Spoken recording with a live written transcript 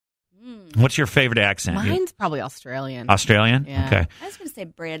What's your favorite accent? Mine's probably Australian. Australian? Yeah. Okay. I was going to say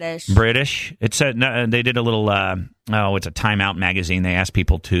British. British. It said they did a little. It's a Time Out magazine. They asked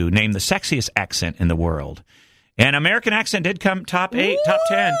people to name the sexiest accent in the world, and American accent did come top 8, top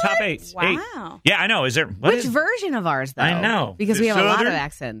 10, top 8. Wow. 8. Yeah, I know. Is there Which version of ours, though? I know. Because we have a lot Southern? of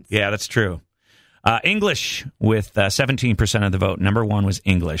accents. Yeah, that's true. English with 17% of the vote. Number 1 was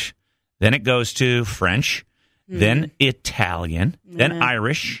English. Then it goes to French, then Italian, then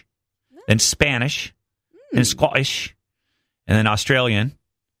Irish, then Spanish, then Scottish, and then Australian,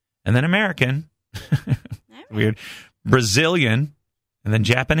 and then American. Weird. Brazilian, and then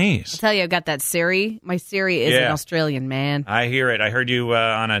Japanese. I'll tell you, I've got that Siri. My Siri is an Australian man. I hear it. I heard you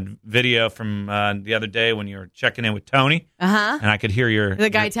on a video from the other day when you were checking in with Tony. Uh-huh. And I could hear the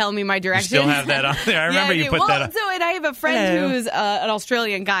guy telling me my directions. You still have that on there. I remember you put that on. And I have a friend who's an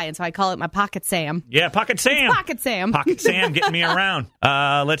Australian guy, and so I call it my Pocket Sam. Yeah, Pocket Sam. It's Pocket Sam. Pocket Sam getting me around.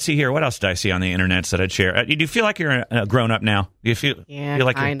 Let's see here. What else did I see on the internet that I'd share? Do you feel like you're a grown-up now? Do you feel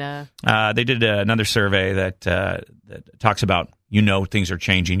like kind of. They did another survey that talks about, things are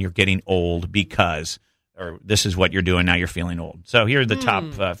changing. You're getting old because, or this is what you're doing now. You're feeling old. So here are the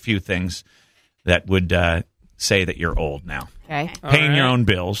top few things that would say that you're old now. Okay. Paying your own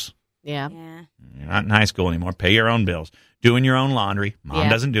bills. Yeah. You're not in high school anymore. Pay your own bills. Doing your own laundry. Mom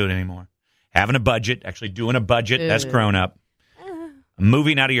doesn't do it anymore. Having a budget. Actually doing a budget. That's grown up.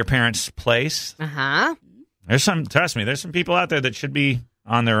 Moving out of your parents' place. Uh-huh. Trust me, there's some people out there that should be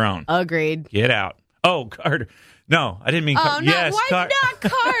on their own. Agreed. Get out. Oh, Carter. No, I didn't mean Carter. No, yes, why not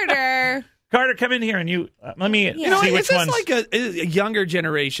Carter? Carter, come in here and let me see which ones. Is this like a younger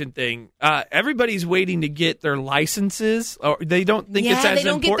generation thing? Everybody's waiting to get their licenses, or they don't think it's as important. they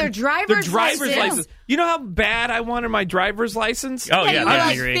don't get their driver's license. You know how bad I wanted my driver's license? Oh, yeah, you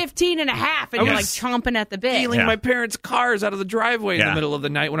were like 15 and a half, and you're like chomping at the bit. Stealing my parents' cars out of the driveway in the middle of the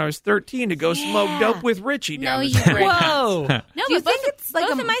night when I was 13 to go smoke dope with Richie down the street. Whoa. No, but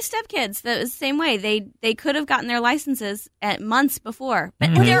both of my stepkids, the same way. They could have gotten their licenses at months before.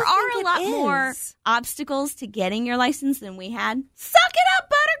 But there are a lot more obstacles to getting your license than we had. Suck it up,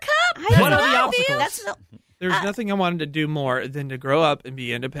 Buttercup! What are the obstacles? There's nothing I wanted to do more than to grow up and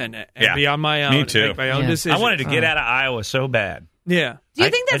be independent and be on my own. Me too. And make my own decisions. I wanted to get out of Iowa so bad. Yeah. Do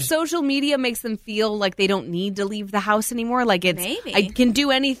you think that social media makes them feel like they don't need to leave the house anymore? Like I can do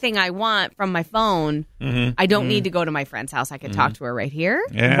anything I want from my phone. Mm-hmm. I don't need to go to my friend's house. I can talk to her right here.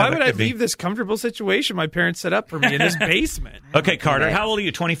 Yeah, why would I leave this comfortable situation my parents set up for me in this basement? Okay, Carter, how old are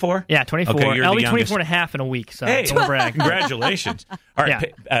you, 24? Yeah, 24. Okay, I'll be 24 and a half in a week, so don't brag. Congratulations. All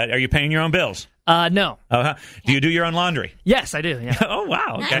right, are you paying your own bills? No. Do you do your own laundry? Yes, I do. Yeah. Oh,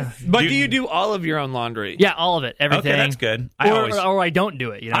 wow. Okay. But do you do all of your own laundry? Yeah, all of it. Everything. Okay, that's good. Or I don't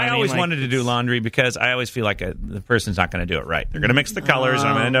do it. You know I always wanted to do laundry because I always feel like the person's not going to do it right. They're going to mix the colors, and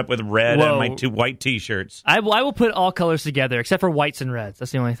I'm going to end up with red and my 2 white T-shirts. I will put all colors together, except for whites and reds.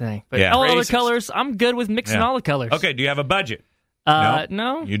 That's the only thing. But all other colors, I'm good with mixing all the colors. Okay, do you have a budget?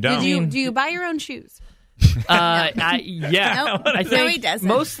 No. You don't? Do you buy your own shoes? Yeah. Nope. I think No, he doesn't.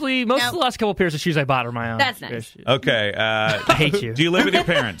 Mostly the last couple pairs of shoes I bought are my own. That's nice. Okay. I hate you. Do you live with your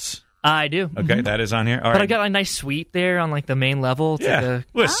parents? I do. Okay, that is on here. All but right. I got a nice suite there on like the main level. It's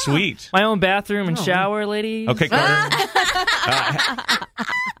What a sweet. My own bathroom and shower, lady. Okay, Carter.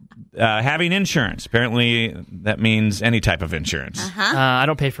 Having insurance. Apparently, that means any type of insurance. I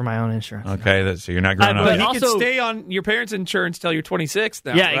don't pay for my own insurance. Okay, so you're not grown up. But you also, can stay on your parents' insurance till you're 26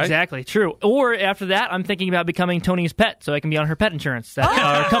 now, Yeah, right? exactly. True. Or after that, I'm thinking about becoming Tony's pet so I can be on her pet insurance. That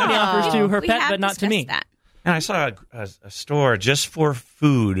our company offers to her pet, but not to me. That. And I saw a store just for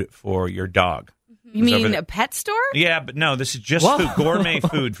food for your dog. You mean a pet store? Yeah, but no, this is just food, gourmet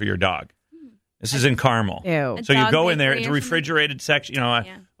food for your dog. This is in Carmel. Ew. So you go in there, it's a refrigerated section,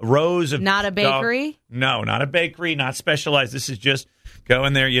 rows of Not a bakery? No, not a bakery, not specialized. This is just go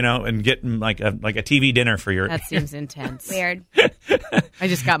in there, and get like a TV dinner for your. That seems intense. Weird. I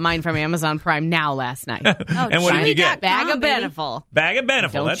just got mine from Amazon Prime last night. And what did you get? Bag of Beneful. Bag of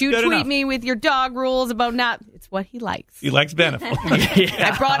Beneful. Don't That's you good tweet enough. me with your dog rules about not. It's what he likes. He likes Beneful.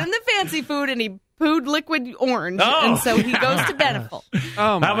 I brought him the fancy food, and he pooed liquid orange, and so he goes to Beneful.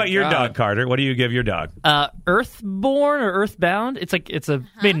 Oh, How about your dog, Carter? What do you give your dog? Earthborn or Earthbound? It's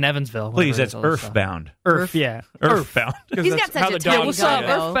made in Evansville. Please, that's Earthbound. Yeah. Earthbound. He's got such a tiny What's up, dog,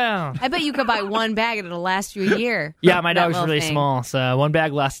 though. Earthbound? I bet you could buy one bag and it'll last you a year. Yeah, my That dog's little really thing. small, so one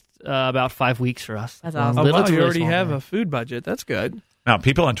bag lasts about 5 weeks for us. That's awesome. Oh, wow, you really already small have bag. a food budget. That's good. Now,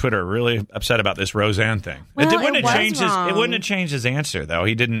 people on Twitter are really upset about this Roseanne thing. Well, it wouldn't it have was changed wrong. it wouldn't have changed his answer, though.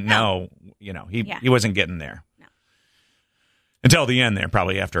 He didn't know. He wasn't getting there. No. Until the end there,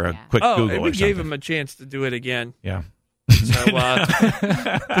 probably after a quick Oh, Google and or we something. gave him a chance to do it again. Yeah.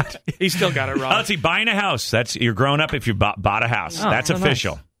 So he still got it wrong. Let's see, buying a house. You're grown up if you bought a house. That's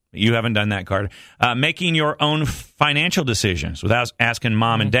official. Nice. You haven't done that, Carter. Making your own financial decisions without asking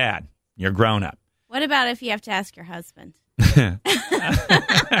mom and dad. You're grown up. What about if you have to ask your husband? I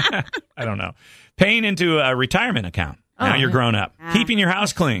don't know. Paying into a retirement account. Now you're grown up. Keeping your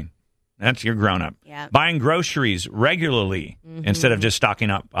house clean. That's you're grown up. Yep. Buying groceries regularly instead of just stocking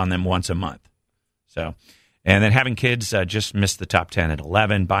up on them once a month. So, and then having kids just missed the top 10 at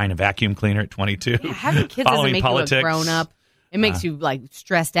 11. Buying a vacuum cleaner at 22. Yeah, having kids doesn't make you a grown up. It makes you like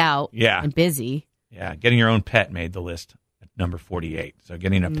stressed out and busy. Yeah, getting your own pet made the list at number 48. So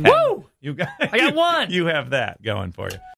getting a pet. Woo! I got one. You have that going for you.